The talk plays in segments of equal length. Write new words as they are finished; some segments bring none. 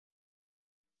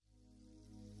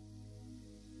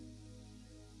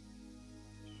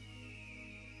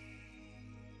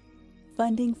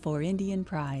Funding for Indian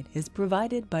Pride is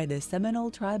provided by the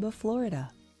Seminole Tribe of Florida,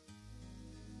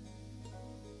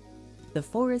 the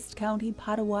Forest County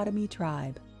Potawatomi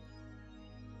Tribe,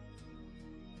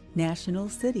 National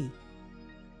City,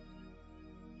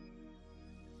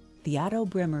 the Otto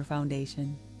Bremer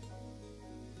Foundation,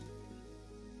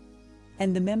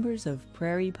 and the members of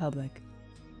Prairie Public.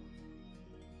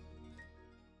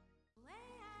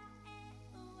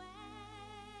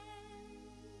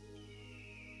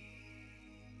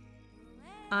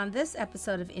 On this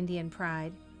episode of Indian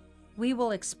Pride, we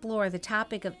will explore the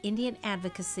topic of Indian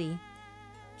advocacy,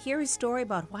 hear a story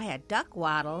about why a duck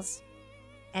waddles,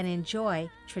 and enjoy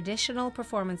traditional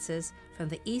performances from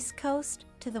the East Coast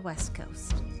to the West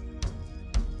Coast.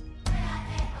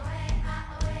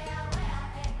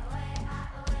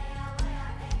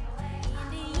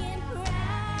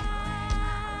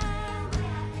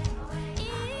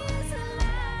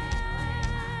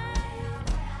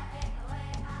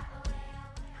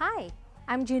 Hi,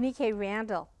 I'm Junie K.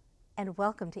 Randall, and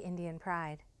welcome to Indian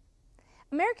Pride.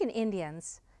 American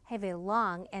Indians have a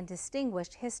long and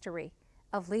distinguished history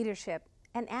of leadership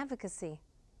and advocacy.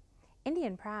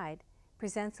 Indian Pride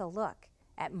presents a look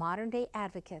at modern-day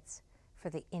advocates for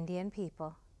the Indian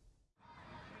people.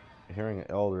 Hearing an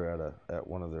elder at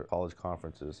one of their college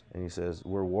conferences, and he says,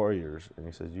 we're warriors, and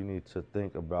he says, you need to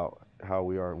think about how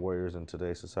we are warriors in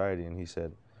today's society, and he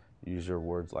said, use your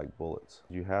words like bullets.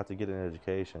 You have to get an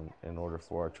education in order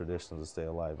for our traditions to stay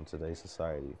alive in today's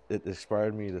society. It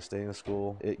inspired me to stay in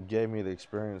school. It gave me the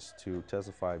experience to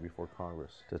testify before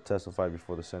Congress, to testify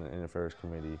before the Senate Indian Affairs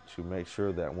Committee, to make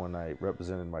sure that when I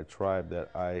represented my tribe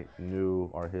that I knew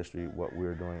our history, what we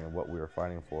were doing and what we were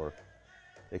fighting for.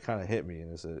 It kind of hit me,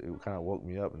 and it kind of woke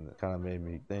me up, and it kind of made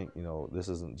me think, you know, this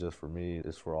isn't just for me,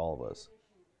 it's for all of us.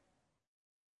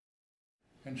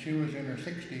 And she was in her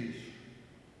 60s.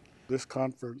 This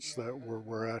conference that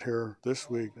we're at here this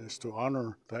week is to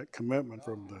honor that commitment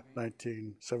from the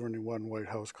 1971 White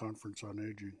House Conference on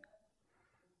Aging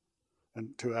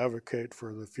and to advocate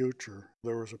for the future.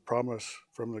 There was a promise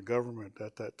from the government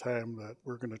at that time that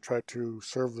we're going to try to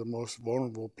serve the most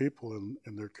vulnerable people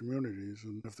in their communities,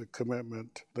 and if the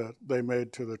commitment that they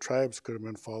made to the tribes could have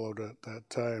been followed at that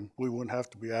time, we wouldn't have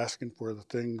to be asking for the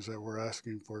things that we're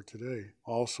asking for today.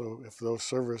 Also, if those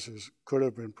services could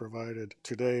have been provided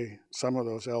today, some of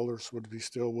those elders would be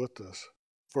still with us.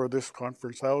 For this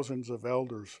conference, thousands of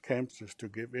elders came to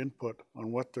give input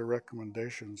on what their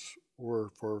recommendations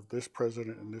were for this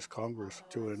president and this Congress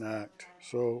to enact.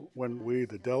 So when we,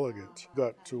 the delegates,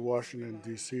 got to Washington,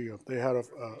 D.C., they had a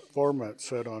format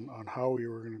set on how we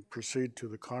were going to proceed to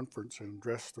the conference and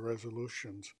address the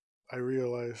resolutions. I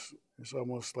realized it's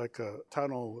almost like a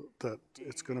tunnel that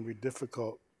it's going to be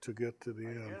difficult to get to the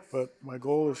end. But my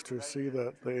goal is to see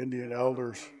that the Indian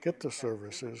elders get the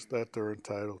services that they're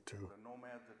entitled to.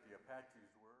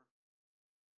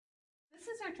 This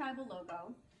is our tribal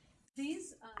logo.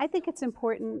 I think it's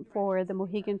important for the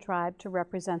Mohegan Tribe to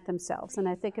represent themselves, and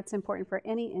I think it's important for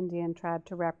any Indian tribe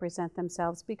to represent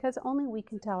themselves because only we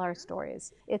can tell our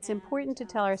stories. It's important to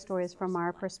tell our stories from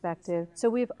our perspective, so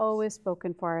we've always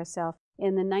spoken for ourselves.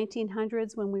 In the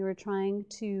 1900s, when we were trying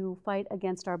to fight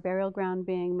against our burial ground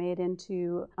being made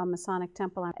into a Masonic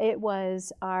temple, it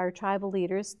was our tribal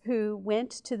leaders who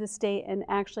went to the state and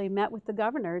actually met with the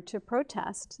governor to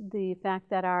protest the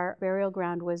fact that our burial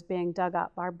ground was being dug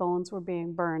up, our bones were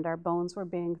being burned, our bones were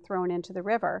being thrown into the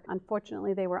river.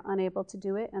 Unfortunately, they were unable to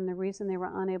do it, and the reason they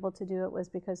were unable to do it was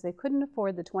because they couldn't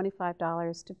afford the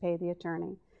 $25 to pay the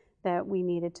attorney that we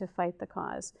needed to fight the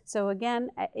cause. So again,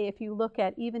 if you look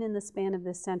at even in the span of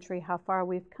this century how far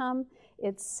we've come,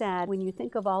 it's sad. When you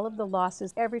think of all of the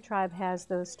losses, every tribe has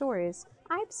those stories.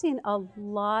 I've seen a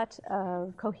lot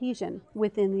of cohesion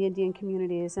within the Indian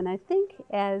communities, and I think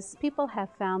as people have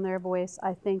found their voice,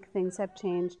 I think things have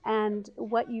changed. And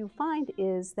what you find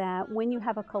is that when you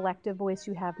have a collective voice,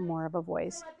 you have more of a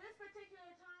voice.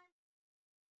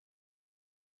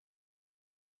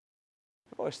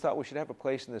 I've always thought we should have a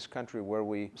place in this country where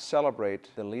we celebrate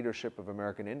the leadership of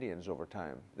American Indians over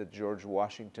time, the George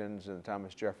Washingtons and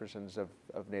Thomas Jeffersons of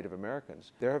Native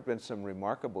Americans. There have been some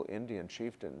remarkable Indian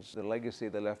chieftains. The legacy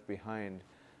they left behind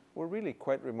were really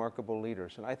quite remarkable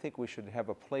leaders, and I think we should have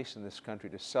a place in this country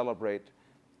to celebrate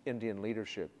Indian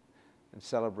leadership and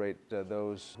celebrate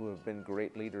those who have been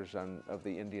great leaders of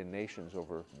the Indian nations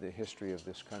over the history of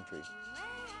this country.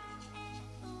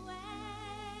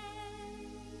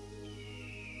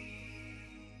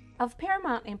 Of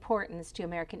paramount importance to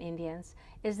American Indians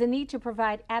is the need to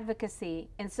provide advocacy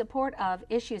in support of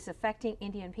issues affecting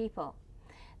Indian people.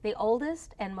 The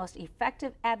oldest and most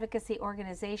effective advocacy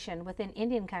organization within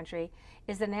Indian country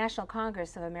is the National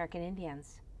Congress of American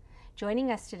Indians. Joining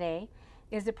us today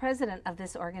is the president of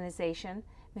this organization,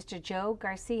 Mr. Joe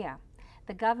Garcia,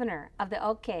 the governor of the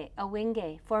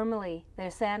Owingeh, formerly the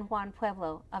San Juan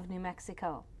Pueblo of New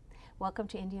Mexico. Welcome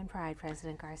to Indian Pride,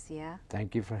 President Garcia.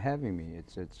 Thank you for having me.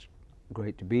 It's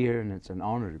great to be here, and it's an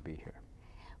honor to be here.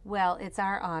 Well, it's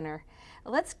our honor.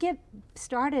 Let's get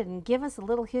started and give us a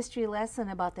little history lesson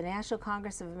about the National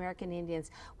Congress of American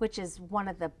Indians, which is one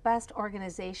of the best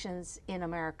organizations in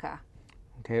America.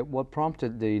 Okay, what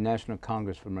prompted the National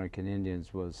Congress of American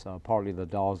Indians was partly the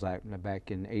Dawes Act back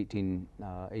in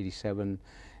 1887,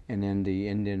 and then the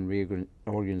Indian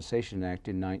Reorganization Act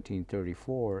in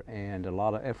 1934, and a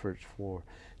lot of efforts for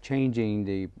changing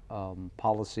the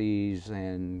policies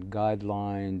and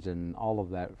guidelines and all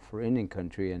of that for Indian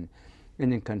country, and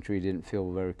Indian country didn't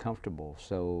feel very comfortable.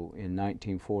 So in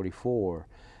 1944,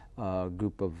 a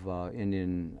group of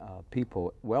Indian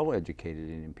people, well-educated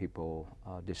Indian people,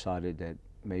 decided that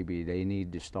maybe they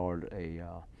need to start a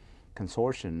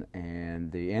consortium,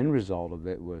 and the end result of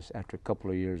it was, after a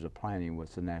couple of years of planning, was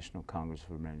the National Congress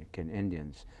of American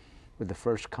Indians, with the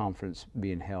first conference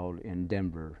being held in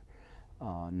Denver,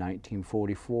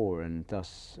 1944, and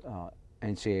thus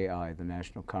NCAI, the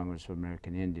National Congress of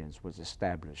American Indians, was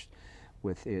established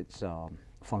with its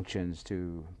functions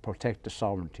to protect the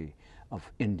sovereignty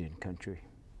of Indian country.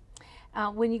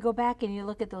 When you go back and you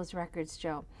look at those records,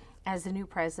 Joe, as the new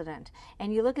president,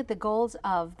 and you look at the goals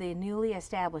of the newly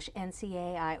established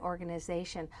NCAI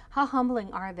organization, how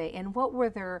humbling are they, and what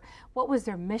was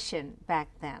their mission back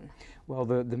then? Well,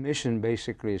 the mission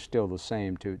basically is still the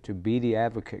same, to be the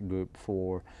advocate group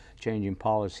for changing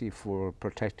policy, for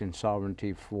protecting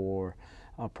sovereignty, for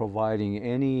providing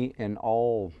any and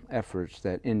all efforts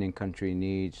that Indian country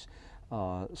needs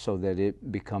so that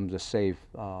it becomes a safe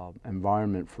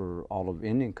environment for all of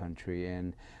Indian country.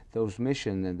 And those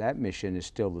mission and that mission is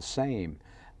still the same,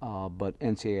 but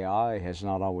NCAI has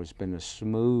not always been a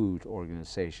smooth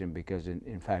organization, because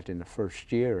in fact in the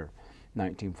first year,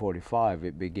 1945,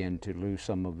 it began to lose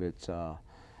some of its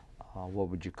what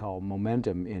would you call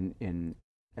momentum.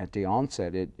 At the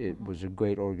onset, it was a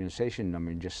great organization, I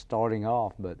mean, just starting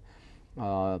off, but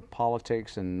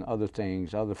politics and other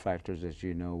things, other factors, as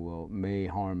you know, may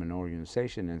harm an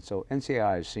organization. And so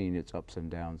NCAI has seen its ups and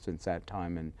downs since that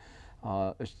time, and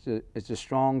it's a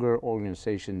stronger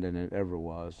organization than it ever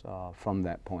was from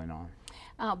that point on.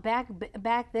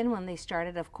 Back then when they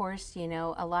started, of course, you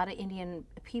know, a lot of Indian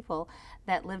people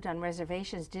that lived on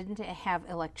reservations didn't have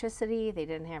electricity, they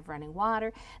didn't have running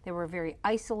water, they were very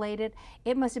isolated.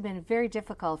 It must have been very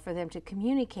difficult for them to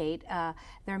communicate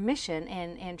their mission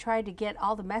and try to get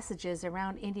all the messages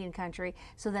around Indian country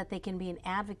so that they can be an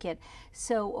advocate.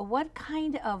 So what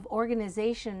kind of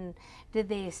organization did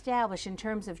they establish in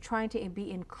terms of trying to be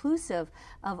inclusive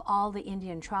of all the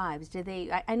Indian tribes? Did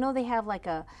they, I know they have like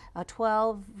a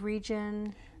 12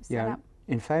 region setup.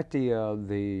 In fact,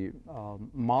 the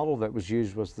model that was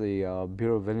used was the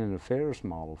Bureau of Indian Affairs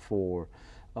model for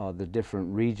the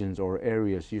different regions or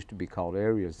areas, used to be called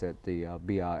areas, that the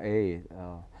BIA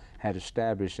had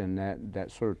established, and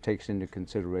that sort of takes into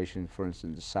consideration, for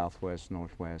instance, the Southwest,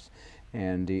 Northwest,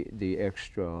 and the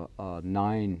extra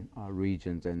 9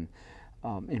 regions. And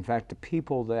in fact, the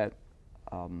people that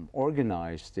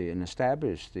organized and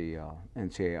established the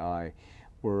NCAI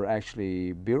were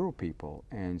actually Bureau people,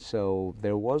 and so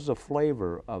there was a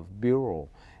flavor of Bureau.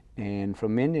 And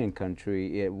from Indian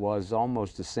country, it was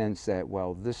almost a sense that,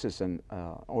 well, this is an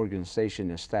organization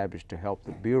established to help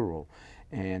the Bureau,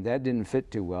 and that didn't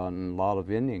fit too well in a lot of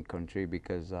Indian country,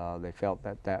 because they felt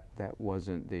that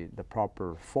wasn't the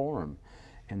proper forum.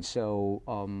 And so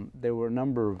there were a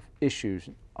number of issues.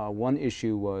 One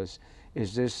issue was,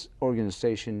 is this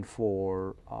organization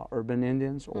for urban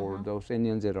Indians, or those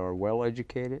Indians that are well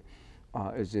educated?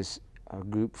 Is this a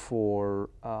group for,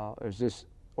 is this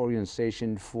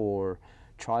organization for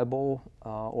tribal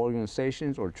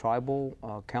organizations, or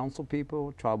tribal council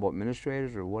people, tribal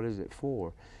administrators, or what is it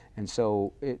for? And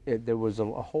so there was a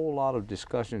whole lot of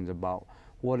discussions about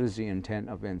what is the intent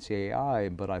of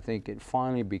NCAI, but I think it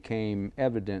finally became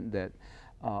evident that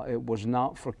it was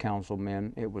not for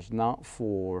councilmen, it was not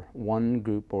for one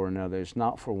group or another, it's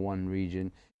not for one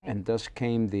region, and thus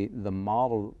came the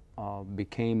model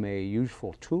became a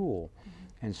useful tool.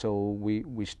 And so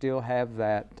we still have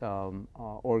that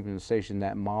organization,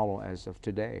 that model, as of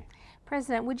today.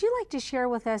 President, would you like to share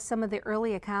with us some of the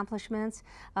early accomplishments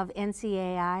of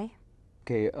NCAI?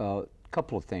 Okay, a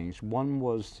couple of things. One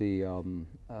was the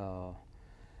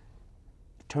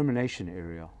termination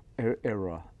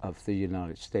era of the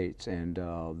United States, and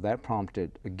that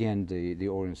prompted again the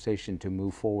organization to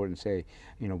move forward and say,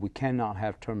 you know, we cannot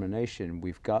have termination.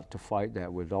 We've got to fight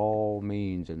that with all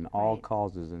means and all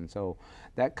causes, and so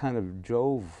that kind of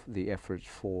drove the efforts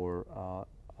for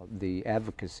the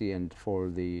advocacy and for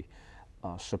the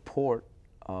support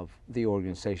of the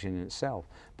organization itself.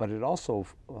 But it also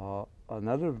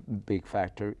another big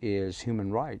factor is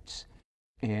human rights.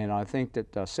 And I think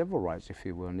that civil rights, if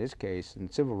you will, in this case,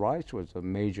 and civil rights was a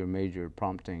major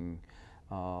prompting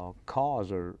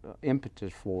cause or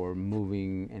impetus for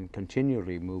moving and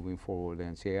continually moving forward with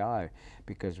NCAI,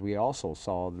 because we also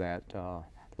saw that a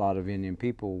lot of Indian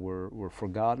people were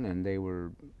forgotten, and they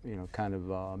were, you know, kind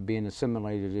of being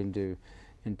assimilated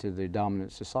into the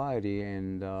dominant society,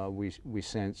 and we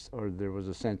sensed, or there was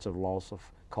a sense of loss of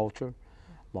culture,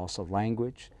 loss of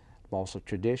language, loss of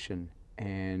tradition.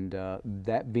 And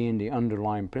that being the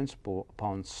underlying principle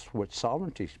upon which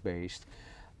sovereignty is based,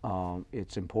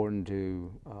 it's important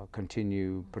to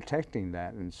continue protecting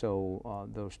that. And so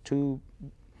those two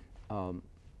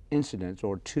incidents,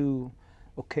 or two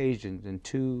occasions and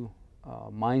two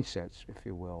mindsets, if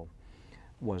you will,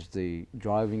 was the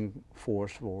driving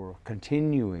force for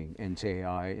continuing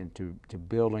NCAI and to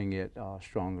building it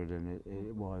stronger than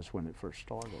it was when it first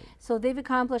started. So they've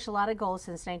accomplished a lot of goals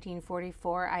since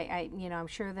 1944. I'm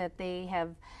sure that they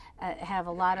have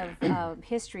a lot of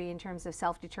history in terms of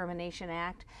Self-Determination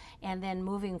Act, and then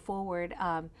moving forward.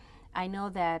 I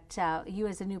know that you,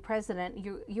 as a new president,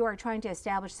 you are trying to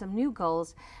establish some new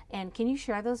goals, and can you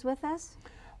share those with us?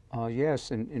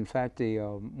 Yes, and in fact,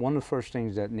 one of the first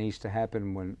things that needs to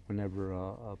happen whenever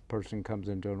a person comes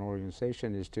into an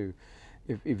organization is to,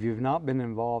 if you've not been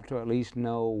involved, to at least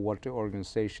know what the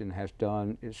organization has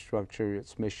done, its structure,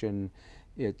 its mission,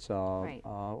 its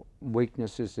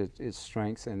weaknesses, its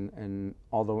strengths, and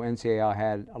although NCAI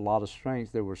had a lot of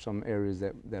strengths, there were some areas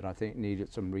that I think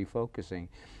needed some refocusing.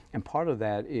 And part of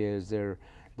that is there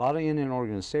a lot of Indian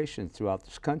organizations throughout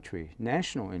this country,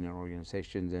 national Indian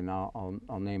organizations, and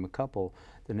I'll name a couple: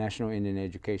 the National Indian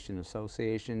Education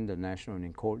Association, the National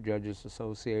Indian Court Judges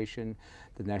Association,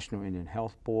 the National Indian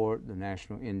Health Board, the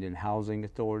National Indian Housing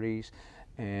Authorities,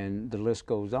 and the list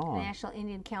goes on. The National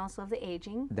Indian Council of the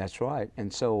Aging. That's right.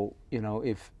 And so, you know,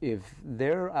 if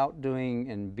they're out doing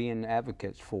and being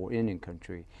advocates for Indian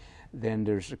country, then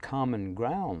there's a common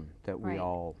ground that we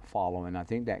all follow, and I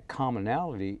think that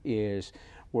commonality is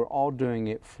we're all doing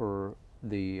it for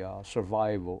the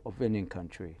survival of Indian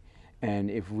country.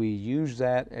 And if we use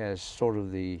that as sort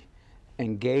of the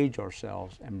engage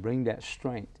ourselves and bring that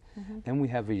strength, then we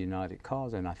have a united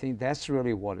cause. And I think that's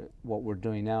really what we're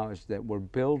doing now, is that we're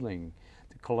building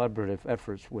the collaborative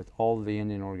efforts with all the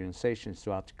Indian organizations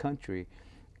throughout the country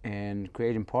and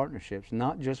creating partnerships,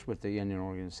 not just with the Indian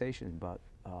organizations, but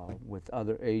with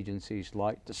other agencies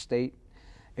like the state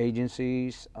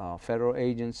agencies, federal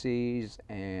agencies,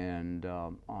 and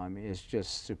I mean, it's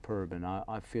just superb, and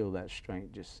I feel that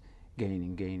strength just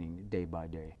gaining day by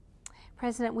day.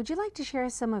 President, would you like to share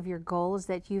some of your goals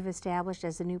that you've established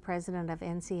as the new president of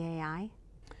NCAI?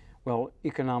 Well,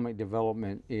 economic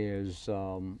development is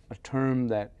a term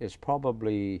that is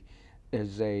probably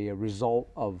a result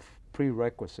of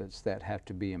prerequisites that have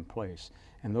to be in place,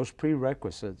 and those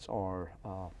prerequisites are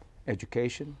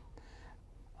education,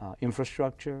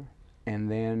 infrastructure, and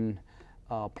then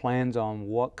plans on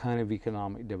what kind of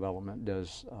economic development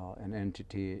does an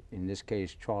entity, in this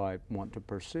case tribe, want to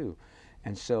pursue.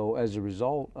 And so as a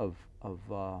result of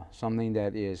something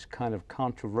that is kind of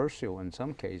controversial in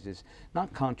some cases,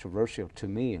 not controversial to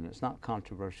me, and it's not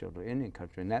controversial to Indian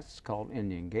country, and that's called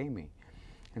Indian gaming.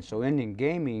 And so Indian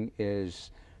gaming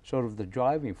is sort of the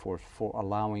driving force for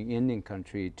allowing Indian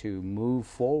country to move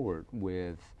forward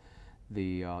with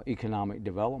the economic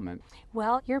development.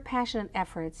 Well, your passionate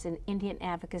efforts in Indian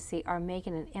advocacy are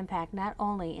making an impact not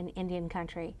only in Indian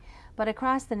country, but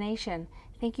across the nation.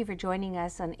 Thank you for joining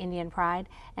us on Indian Pride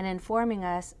and informing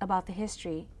us about the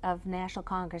history of National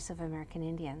Congress of American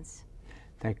Indians.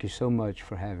 Thank you so much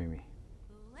for having me.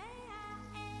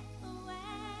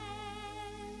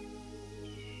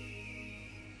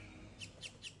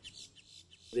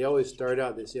 They always start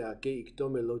out, they say, "Ake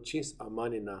iktome lochis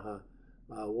amani naha."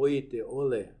 Woyite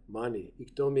ole mani.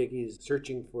 Iktomi, he's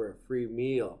searching for a free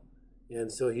meal.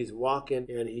 And so he's walking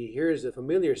and he hears a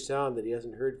familiar sound that he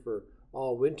hasn't heard for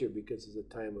all winter because it's a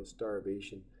time of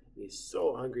starvation. And he's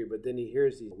so hungry, but then he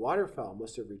hears these waterfowl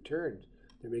must have returned.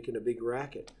 They're making a big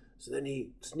racket. So then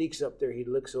he sneaks up there, he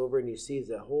looks over and he sees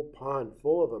a whole pond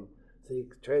full of them. So he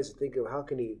tries to think of how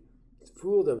can he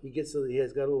fool them. He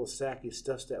has got a little sack, he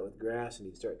stuffs that with grass and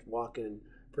he starts walking in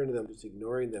front of them, just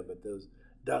ignoring them. But those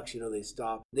ducks, they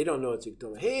stop. They don't know it's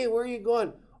Iktomi. Hey, where are you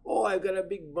going? Oh, I've got a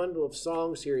big bundle of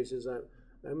songs here. He says,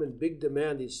 I'm in big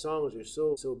demand. These songs are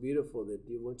so beautiful that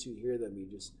once you hear them, you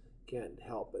just can't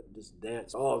help but just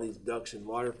dance. All these ducks and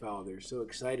waterfowl, they're so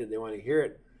excited. They want to hear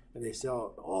it. And they say,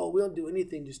 oh, we'll do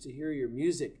anything just to hear your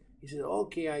music. He said,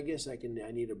 okay, I guess I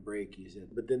need a break, he said.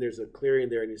 But then there's a clearing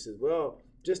there, and he says, well,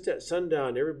 just at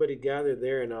sundown, everybody gather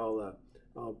there, and I'll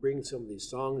bring some of these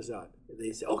songs out. And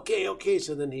they say, okay.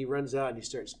 So then he runs out, and he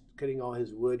starts cutting all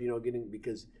his wood,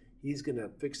 because he's going to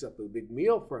fix up a big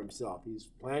meal for himself. He's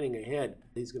planning ahead.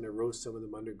 He's going to roast some of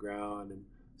them underground and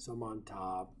some on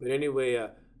top. But anyway,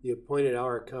 the appointed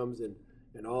hour comes, and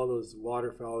all those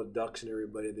waterfowl, ducks, and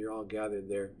everybody, they're all gathered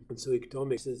there. And so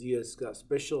Iktomi says he has got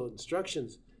special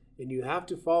instructions, and you have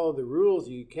to follow the rules.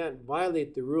 You can't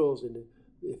violate the rules. And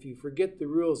if you forget the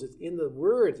rules, it's in the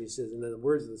words, he says. In the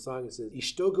words of the song, it says,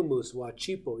 Ishtogamus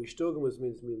wachipo. Ishtogamus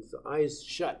means the eyes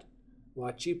shut.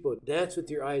 Wachipo, dance with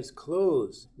your eyes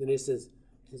closed. Then it says,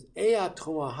 Ea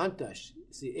toa hantash.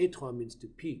 See, etoa means to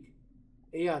peek.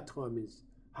 Ea toa means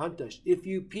hantash, if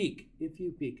you peek.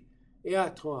 Ea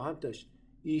toa hantash.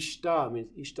 Ishta means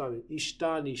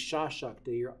ishta ni shashak,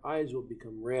 that your eyes will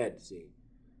become red, see.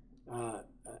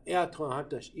 Ea toa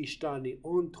hantash, ishta ni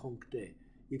ontongte.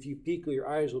 If you peek, your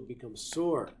eyes will become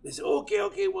sore. They say,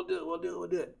 okay, we'll do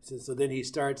it. So then he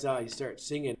starts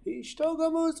singing.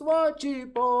 Ishtogamus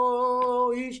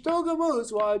wachipo,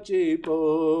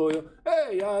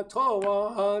 eya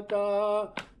toa hanta,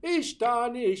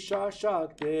 ishtani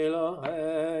shashak tela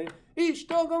hey.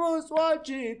 Ishtogamus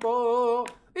wachipo,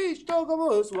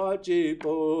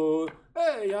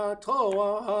 eya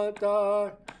toa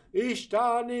hanta.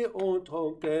 Ishtani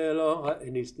ontongtela,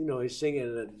 and he's singing,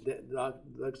 and the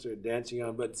ducks are dancing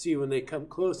on. But see, when they come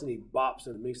close, and he bops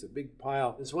and makes a big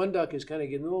pile. This one duck is kind of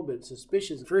getting a little bit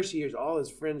suspicious. First, he hears all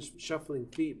his friends shuffling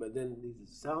feet, but then these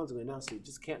sounds going out, so he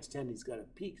just can't stand. He's got to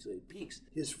peek, so he peeks.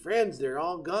 His friends, they're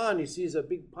all gone. He sees a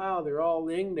big pile. They're all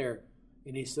laying there,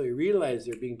 and so he realizes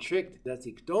they're being tricked. That's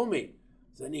Iktomi.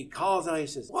 So then he calls out. He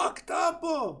says,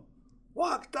 "Waktapo,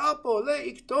 le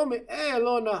Iktomi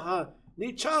elonaha."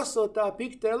 Nichaso ta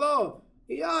piktelo,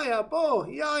 yaya po,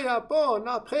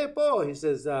 na prepo. He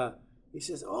says,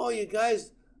 oh, you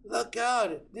guys, look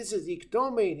out. This is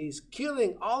Iktomi. He's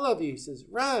killing all of you. He says,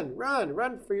 run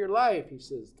for your life. He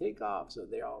says, take off. So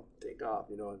they all take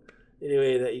off,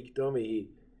 Anyway, that Iktomi,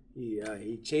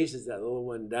 he chases that little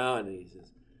one down, and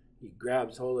he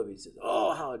grabs hold of it. He says,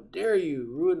 oh, how dare you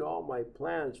ruin all my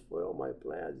plans, spoil my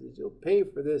plans. He says, you'll pay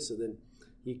for this. So then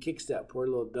he kicks that poor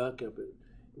little duck up.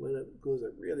 When it goes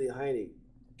up really high, and he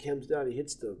comes down, he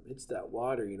hits that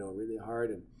water, really hard,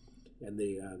 and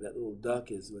that little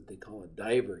duck is what they call a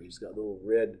diver. He's got little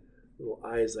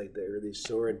eyes like that, really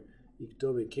sore, and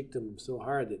Iktomi kicked him so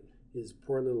hard that his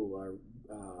poor little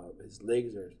his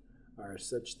legs are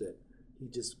such that he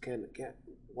just can't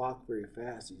walk very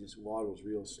fast. He just waddles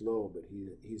real slow, but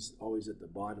he's always at the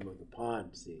bottom of the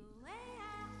pond. See.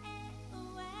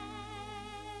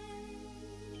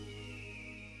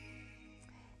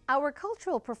 Our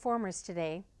cultural performers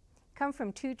today come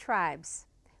from two tribes,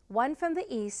 one from the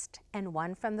east and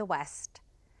one from the west.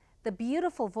 The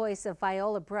beautiful voice of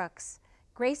Viola Brooks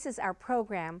graces our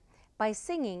program by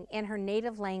singing in her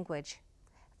native language.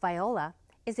 Viola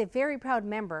is a very proud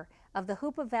member of the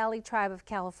Hoopa Valley Tribe of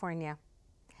California.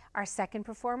 Our second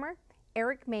performer,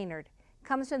 Eric Maynard,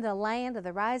 comes from the land of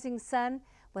the rising sun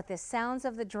with the sounds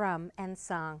of the drum and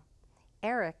song.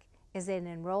 Eric is an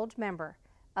enrolled member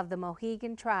of the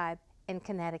Mohegan Tribe in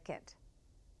Connecticut.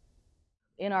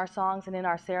 In our songs and in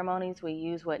our ceremonies, we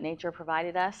use what nature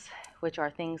provided us, which are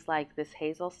things like this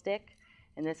hazel stick.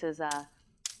 And this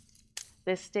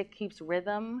stick keeps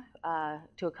rhythm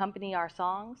to accompany our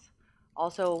songs.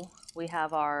 Also, we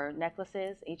have our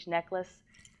necklaces. Each necklace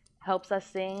helps us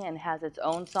sing and has its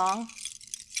own song.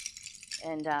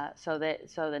 And so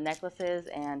the necklaces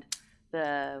and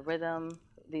the rhythm,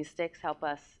 these sticks help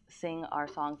us sing our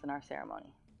songs in our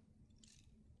ceremony.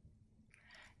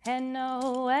 And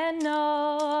no, and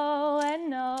no,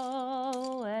 and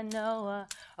no, and no,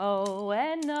 oh,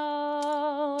 and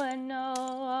no, and no,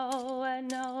 oh, and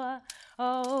no,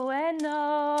 oh, and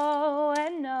no,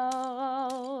 and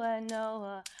no, and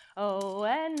no, oh,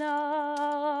 and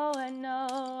no, and no,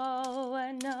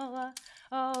 and no,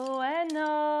 oh, and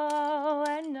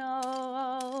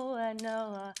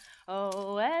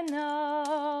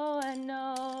no, and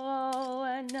no,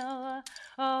 and no,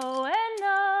 oh, and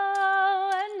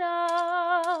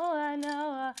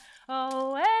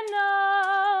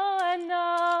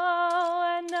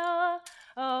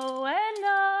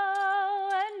no,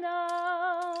 and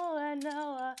no, and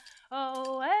no,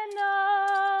 oh, and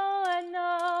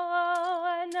no.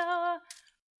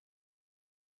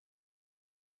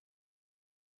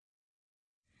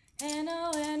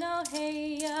 Heno, heno,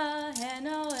 hey ya,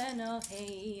 heno, heno,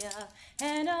 hey ya,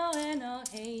 heno, heno,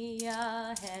 hey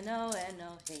ya, heno,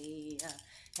 heno, hey ya,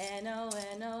 heno,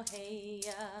 heno, hey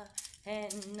ya,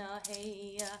 heno,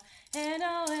 hey ya,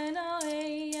 heno, heno,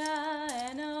 hey ya,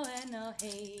 heno, heno,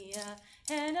 hey ya,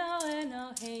 heno,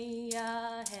 heno, hey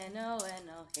ya, heno,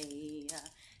 heno, hey ya,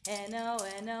 heno,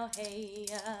 heno, hey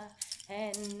ya,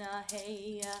 henna,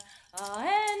 hey ya, oh,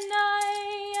 henna,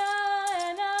 hey ya,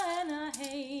 henna, henna,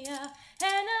 hey ya,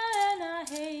 henna, henna,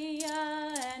 hey ya,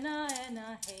 henna,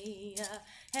 henna, hey ya,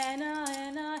 henna,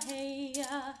 henna, hey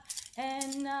ya,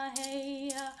 henna, hey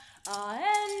ya, oh,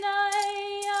 henna,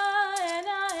 hey ya,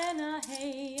 henna, henna,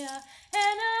 hey ya,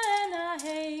 henna, henna,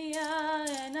 hey ya,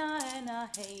 henna, henna,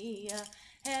 hey ya,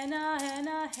 henna,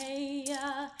 henna, hey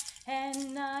ya,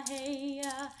 henna, hey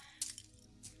ya.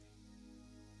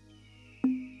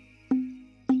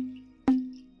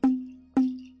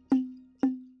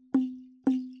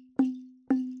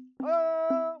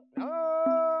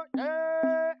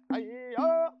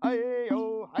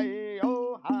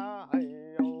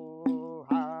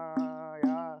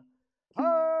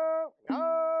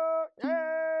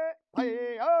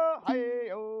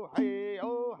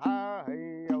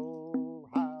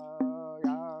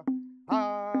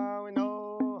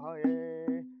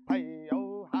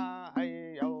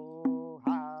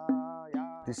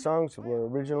 These songs were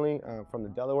originally from the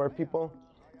Delaware people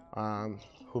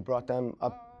who brought them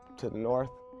up to the north,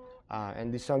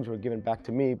 and these songs were given back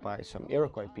to me by some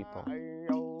Iroquois people.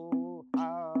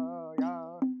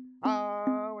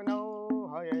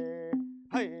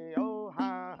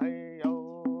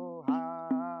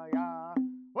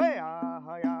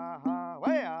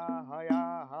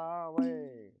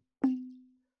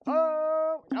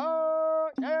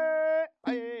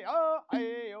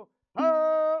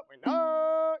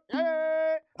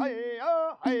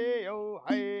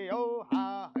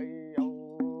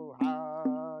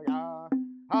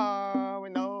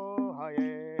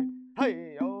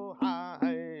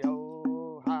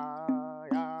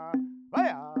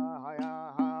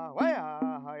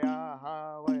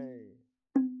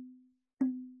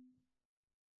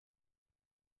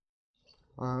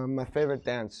 My favorite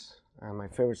dance, my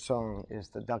favorite song is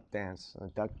the duck dance. The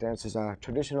duck dance is a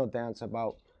traditional dance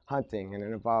about hunting, and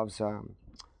it involves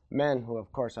men who,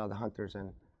 of course, are the hunters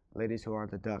and ladies who are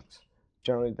the ducks.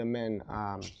 Generally, the men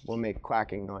will make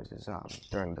quacking noises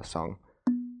during the song.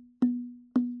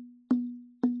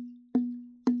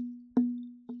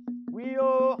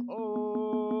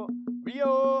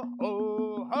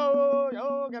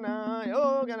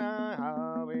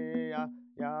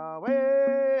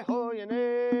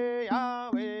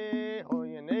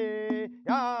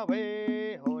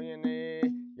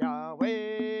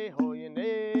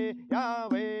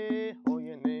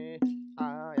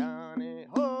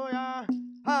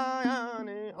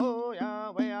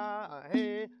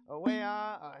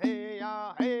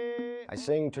 I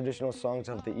sing traditional songs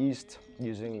of the East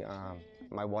using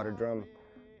my water drum.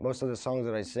 Most of the songs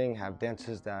that I sing have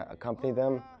dances that accompany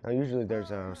them. Now, usually there's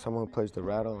someone who plays the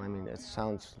rattle. I mean, it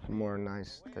sounds more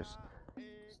nice. It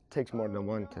takes more than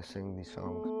one to sing these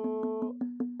songs.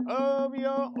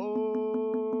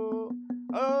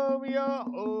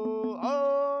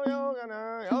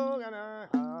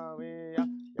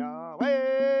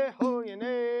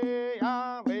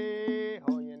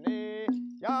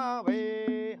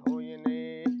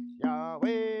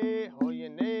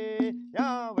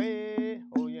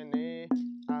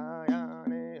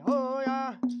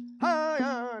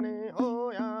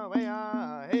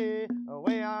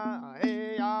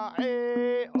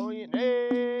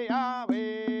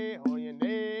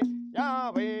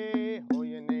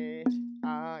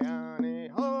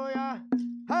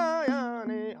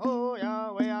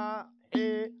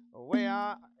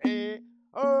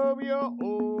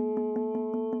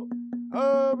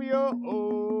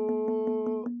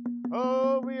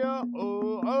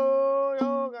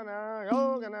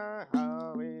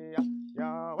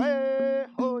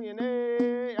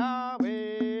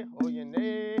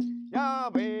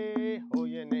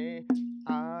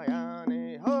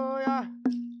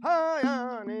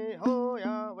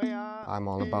 I'm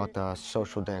all about the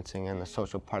social dancing and the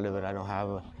social part of it. I don't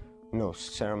have no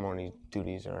ceremony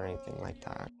duties or anything like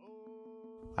that.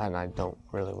 And I don't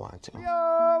really want to.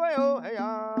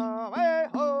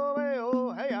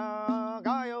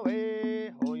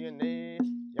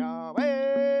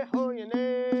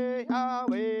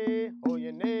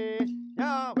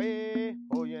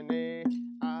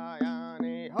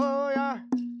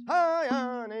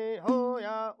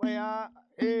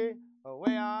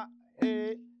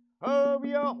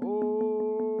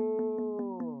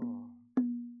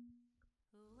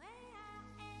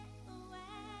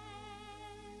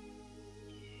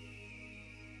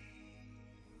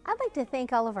 I'd like to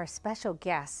thank all of our special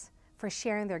guests for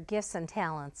sharing their gifts and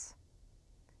talents.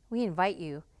 We invite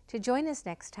you to join us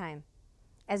next time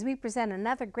as we present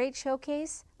another great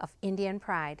showcase of Indian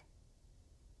pride.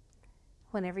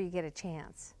 Whenever you get a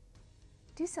chance,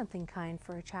 do something kind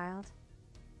for a child.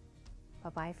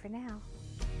 Bye-bye for now.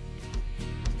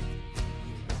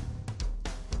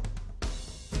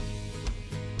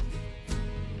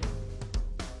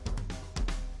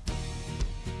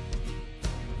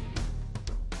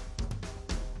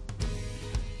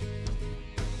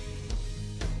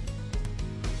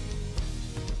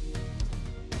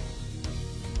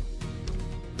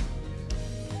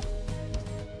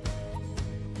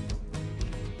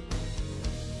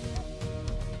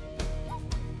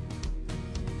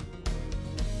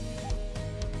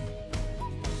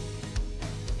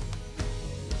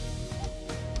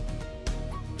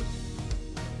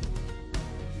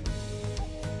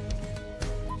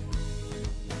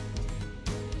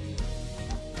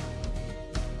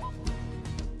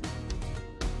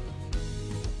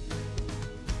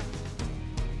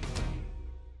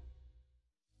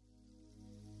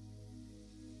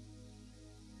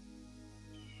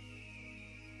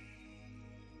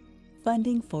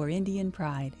 Funding for Indian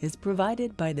Pride is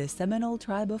provided by the Seminole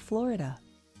Tribe of Florida,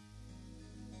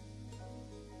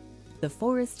 the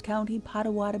Forest County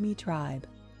Potawatomi Tribe,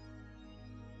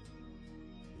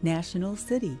 National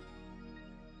City,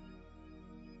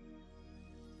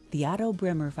 the Otto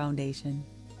Bremer Foundation,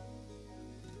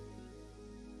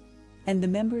 and the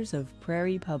members of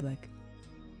Prairie Public.